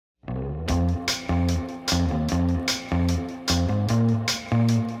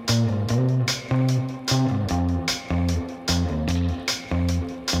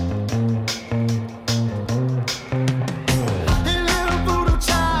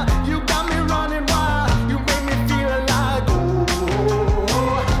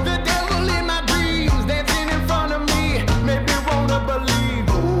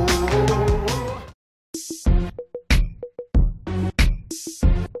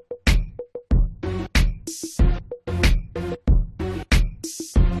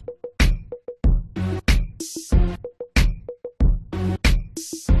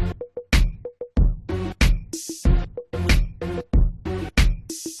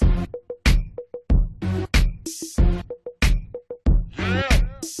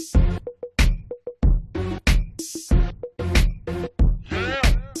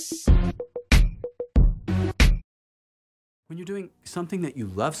something that you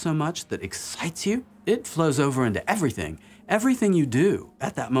love so much that excites you, it flows over into everything. Everything you do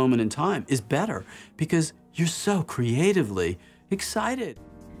at that moment in time is better because you're so creatively excited.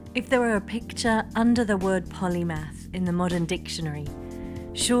 If there were a picture under the word polymath in the modern dictionary,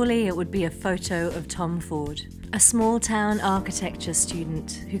 surely it would be a photo of Tom Ford. A small-town architecture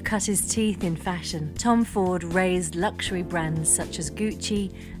student who cut his teeth in fashion, Tom Ford raised luxury brands such as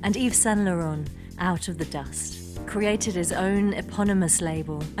Gucci and Yves Saint Laurent out of the dust, created his own eponymous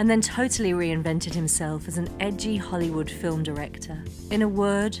label, and then totally reinvented himself as an edgy Hollywood film director. In a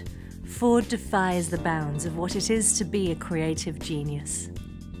word, Ford defies the bounds of what it is to be a creative genius.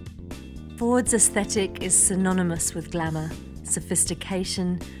 Ford's aesthetic is synonymous with glamour,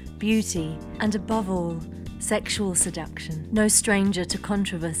 sophistication, beauty, and above all, sexual seduction. No stranger to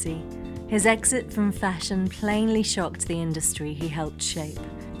controversy, his exit from fashion plainly shocked the industry he helped shape.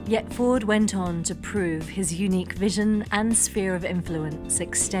 Yet Ford went on to prove his unique vision and sphere of influence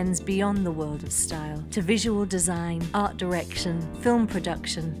extends beyond the world of style to visual design, art direction, film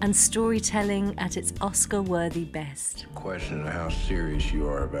production, and storytelling at its Oscar-worthy best. Question of how serious you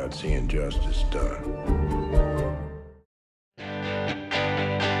are about seeing justice done.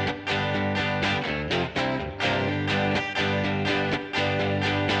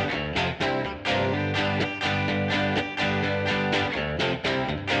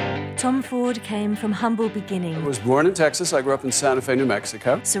 Tom Ford came from humble beginnings. I was born in Texas. I grew up in Santa Fe, New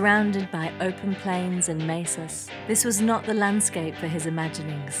Mexico. Surrounded by open plains and mesas, this was not the landscape for his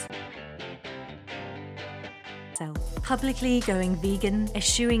imaginings. Publicly going vegan,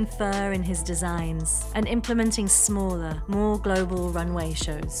 eschewing fur in his designs, and implementing smaller, more global runway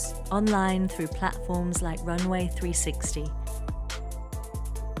shows, online through platforms like Runway 360.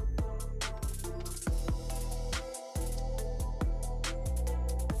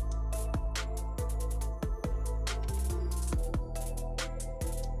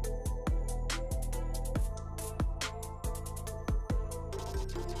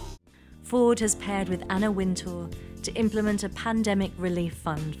 Ford has paired with Anna Wintour to implement a pandemic relief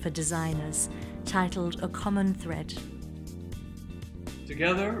fund for designers titled A Common Thread.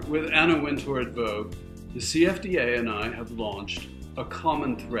 Together with Anna Wintour at Vogue, the CFDA and I have launched A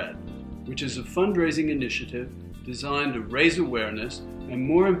Common Thread, which is a fundraising initiative designed to raise awareness and,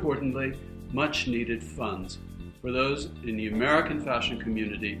 more importantly, much-needed funds for those in the American fashion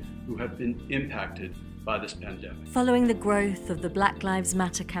community who have been impacted by this pandemic. Following the growth of the Black Lives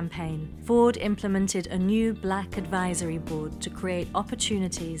Matter campaign, Ford implemented a new Black Advisory Board to create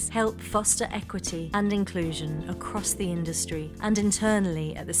opportunities, help foster equity and inclusion across the industry and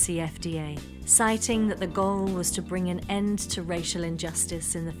internally at the CFDA, citing that the goal was to bring an end to racial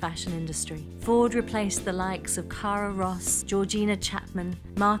injustice in the fashion industry. Ford replaced the likes of Cara Ross, Georgina Chapman,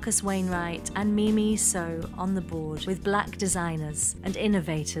 Marcus Wainwright, and Mimi So on the board with Black designers and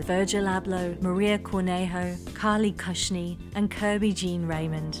innovators Virgil Abloh, Maria Cornejo, Carly Cushnie, and Kirby Jean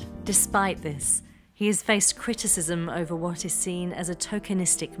Raymond. Despite this, he has faced criticism over what is seen as a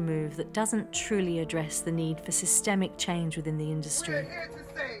tokenistic move that doesn't truly address the need for systemic change within the industry. We're here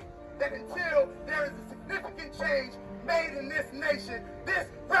to say that until there is a significant change made in this nation, this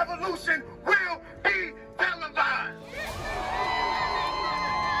revolution will be televised.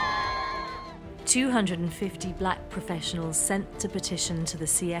 250 Black professionals sent to petition to the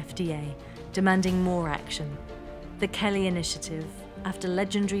CFDA, demanding more action. The Kelly Initiative, after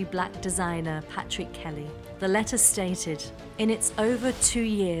legendary Black designer Patrick Kelly. The letter stated, in its over 2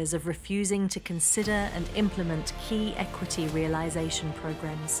 years of refusing to consider and implement key equity realization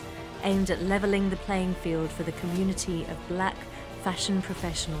programs aimed at leveling the playing field for the community of Black fashion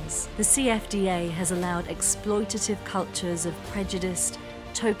professionals, the CFDA has allowed exploitative cultures of prejudice,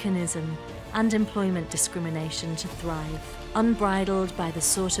 tokenism, and employment discrimination to thrive, unbridled by the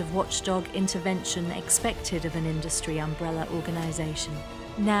sort of watchdog intervention expected of an industry umbrella organization.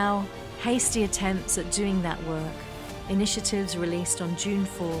 Now, hasty attempts at doing that work, initiatives released on June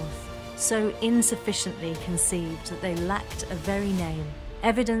 4th, so insufficiently conceived that they lacked a very name,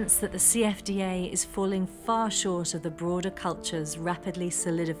 evidence that the CFDA is falling far short of the broader culture's rapidly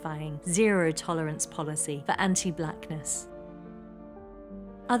solidifying zero-tolerance policy for anti-Blackness.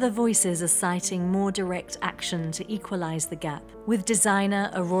 Other voices are citing more direct action to equalize the gap, with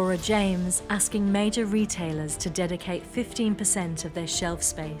designer Aurora James asking major retailers to dedicate 15% of their shelf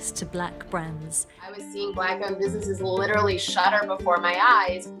space to Black brands. I was seeing Black-owned businesses literally shudder before my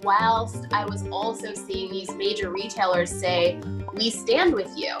eyes, whilst I was also seeing these major retailers say, "We stand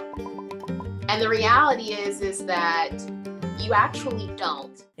with you." And the reality is that you actually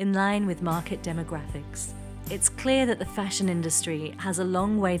don't. In line with market demographics, it's clear that the fashion industry has a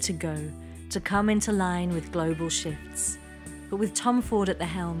long way to go to come into line with global shifts. But with Tom Ford at the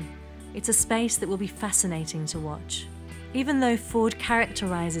helm, it's a space that will be fascinating to watch. Even though Ford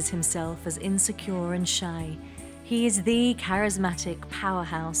characterizes himself as insecure and shy, he is the charismatic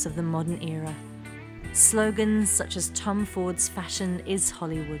powerhouse of the modern era. Slogans such as Tom Ford's fashion is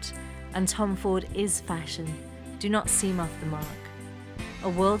Hollywood and Tom Ford is fashion do not seem off the mark. A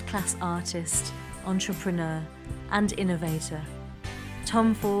world-class artist, entrepreneur, and innovator,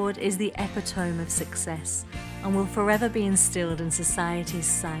 Tom Ford is the epitome of success and will forever be instilled in society's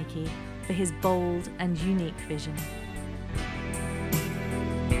psyche for his bold and unique vision.